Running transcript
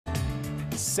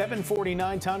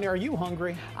7:49, Tanya, are you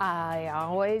hungry? I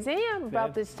always am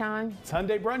about this time.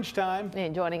 Sunday brunch time.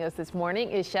 And joining us this morning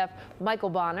is Chef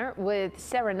Mychael Bonner with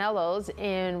Serenello's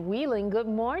in Wheeling. Good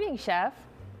morning, Chef.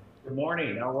 Good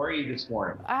morning. How are you this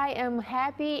morning? I am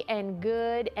happy and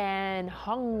good and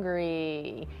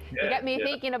hungry. You got me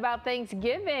thinking about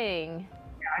Thanksgiving.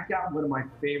 Yeah, I got one of my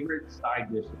favorite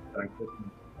side dishes that I'm cooking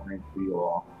this morning for you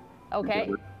all.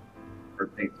 Okay. For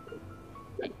Thanksgiving.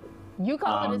 You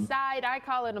call it a side, I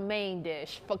call it a main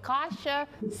dish. Focaccia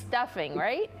stuffing,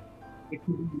 right? It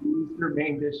can be used for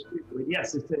main dish.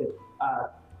 Yes, it's a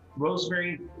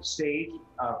rosemary sage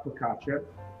focaccia.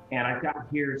 And I've got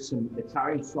here some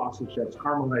Italian sausage that's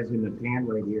caramelized in the pan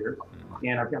right here.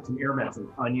 And I've got some aromatic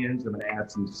onions. I'm going to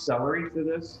add some celery to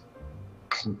this,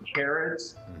 some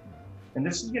carrots. And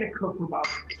this is going to cook for about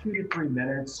 2 to 3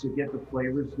 minutes to get the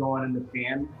flavors going in the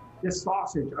pan. This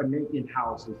sausage I make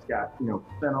in-house. It's got,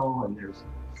 fennel and there's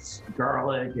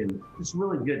garlic and just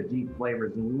really good deep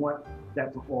flavors. And we want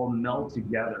that to all meld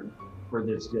together for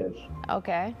this dish.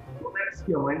 Okay. Well, that's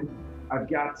going. I've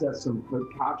got some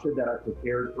focaccia that I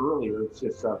prepared earlier. It's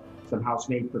just some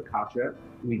house-made focaccia.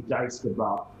 We diced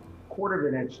about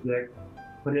 1/4 inch thick,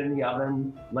 put it in the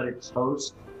oven, let it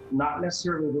toast. Not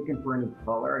necessarily looking for any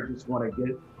color. I just want to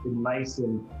get it nice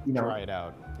and, dry it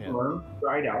out. Yeah.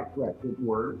 Dry it out, correct, good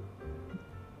word.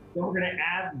 Then we're going to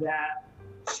add that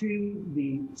to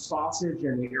the sausage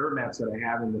and the aromats that I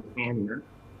have in the pan here.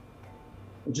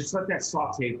 And just let that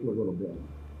saute for a little bit.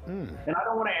 And I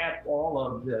don't want to add all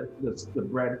of the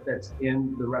bread that's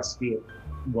in the recipe at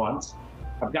once.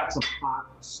 I've got some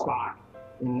hot stock.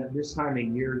 And this time of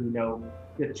year,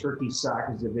 the turkey stock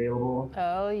is available.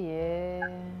 Oh, yeah.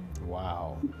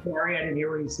 Wow. Sorry, I didn't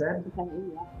hear what he said.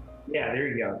 Yeah, there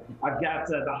you go. I've got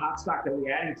the hot stock that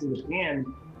we add into the pan.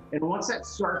 And once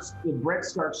the bread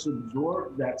starts to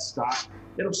absorb that stock,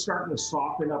 it'll start to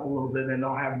soften up a little bit and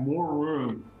I'll have more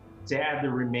room to add the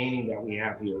remaining that we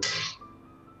have here.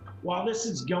 While this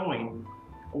is going,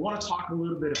 I want to talk a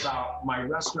little bit about my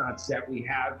restaurants that we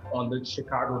have on the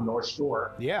Chicago North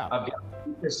Shore. Yeah. I've got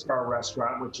Focaccia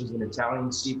Restaurant, which is an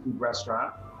Italian seafood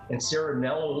restaurant, and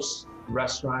Serenello's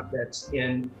restaurant that's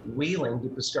in Wheeling.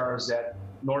 Focaccia is at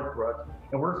Northbrook.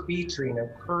 And we're featuring a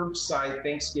curbside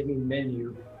Thanksgiving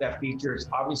menu that features,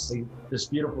 obviously, this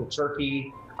beautiful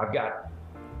turkey. I've got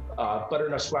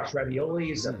butternut squash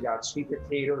raviolis. I've got sweet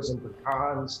potatoes and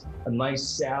pecans, a nice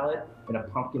salad, and a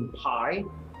pumpkin pie.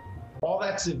 All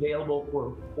that's available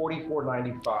for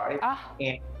 $44.95.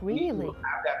 And really? We'll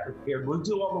have that prepared. We'll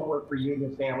do all the work for you and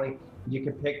your family. You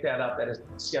can pick that up at a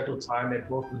scheduled time at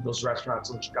both of those restaurants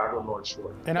on Chicago North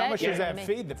Shore. And how much is that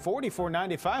feed? The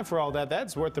 $44.95 for all that?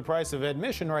 That's worth the price of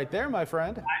admission right there, my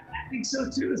friend. I think so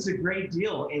too. It's a great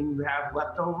deal. And you have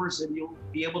leftovers and you'll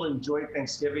be able to enjoy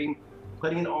Thanksgiving,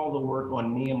 putting all the work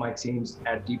on me and my teams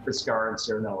at Focaccia and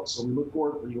Serenello. So we look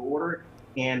forward for your order.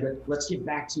 And let's get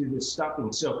back to the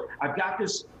stuffing. So I've got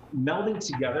this melding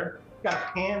together. Got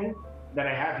a pan that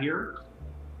I have here.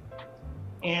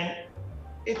 And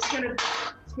it's going to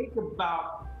take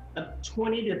about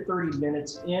 20 to 30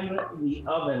 minutes in the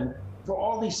oven for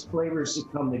all these flavors to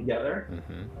come together.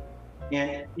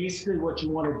 And basically what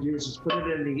you want to do is just put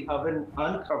it in the oven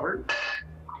uncovered.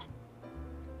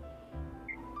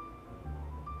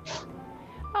 Oh,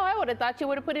 I would have thought you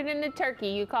would have put it in the turkey.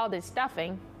 You called it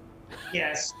stuffing.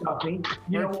 Yes, stuffing.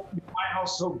 In my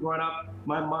household growing up,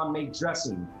 my mom made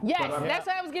dressing. Yes, that's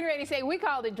what I was getting ready to say. We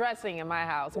called it dressing in my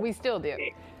house. We still do.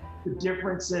 The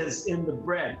difference is in the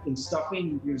bread. In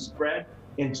stuffing, you use bread.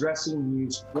 In dressing, you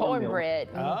use cornbread.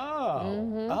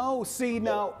 Oh, see,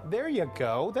 now, there you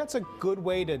go. That's a good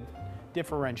way to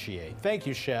differentiate. Thank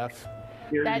you, Chef.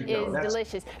 That is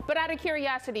delicious. But out of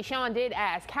curiosity, Sean did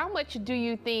ask, how much do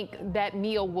you think that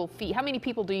meal will feed? How many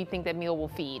people do you think that meal will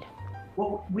feed?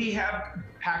 Well, we have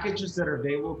packages that are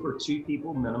available for 2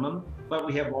 people minimum, but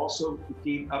we have also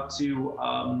feed up to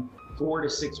 4 to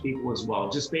 6 people as well,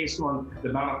 just based on the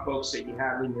amount of folks that you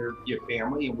have in your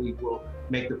family, and we will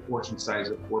make the portion size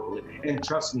appropriate. And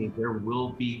trust me, there will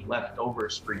be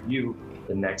leftovers for you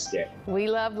the next day. We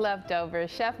love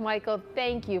leftovers. Chef Mychael,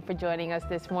 thank you for joining us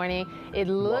this morning. It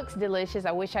looks delicious.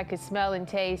 I wish I could smell and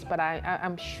taste, but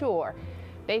I'm sure,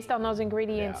 based on those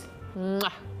ingredients,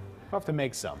 mwah. We'll have to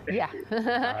make some. Yeah. All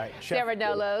right, Chef.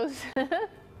 Serenello's.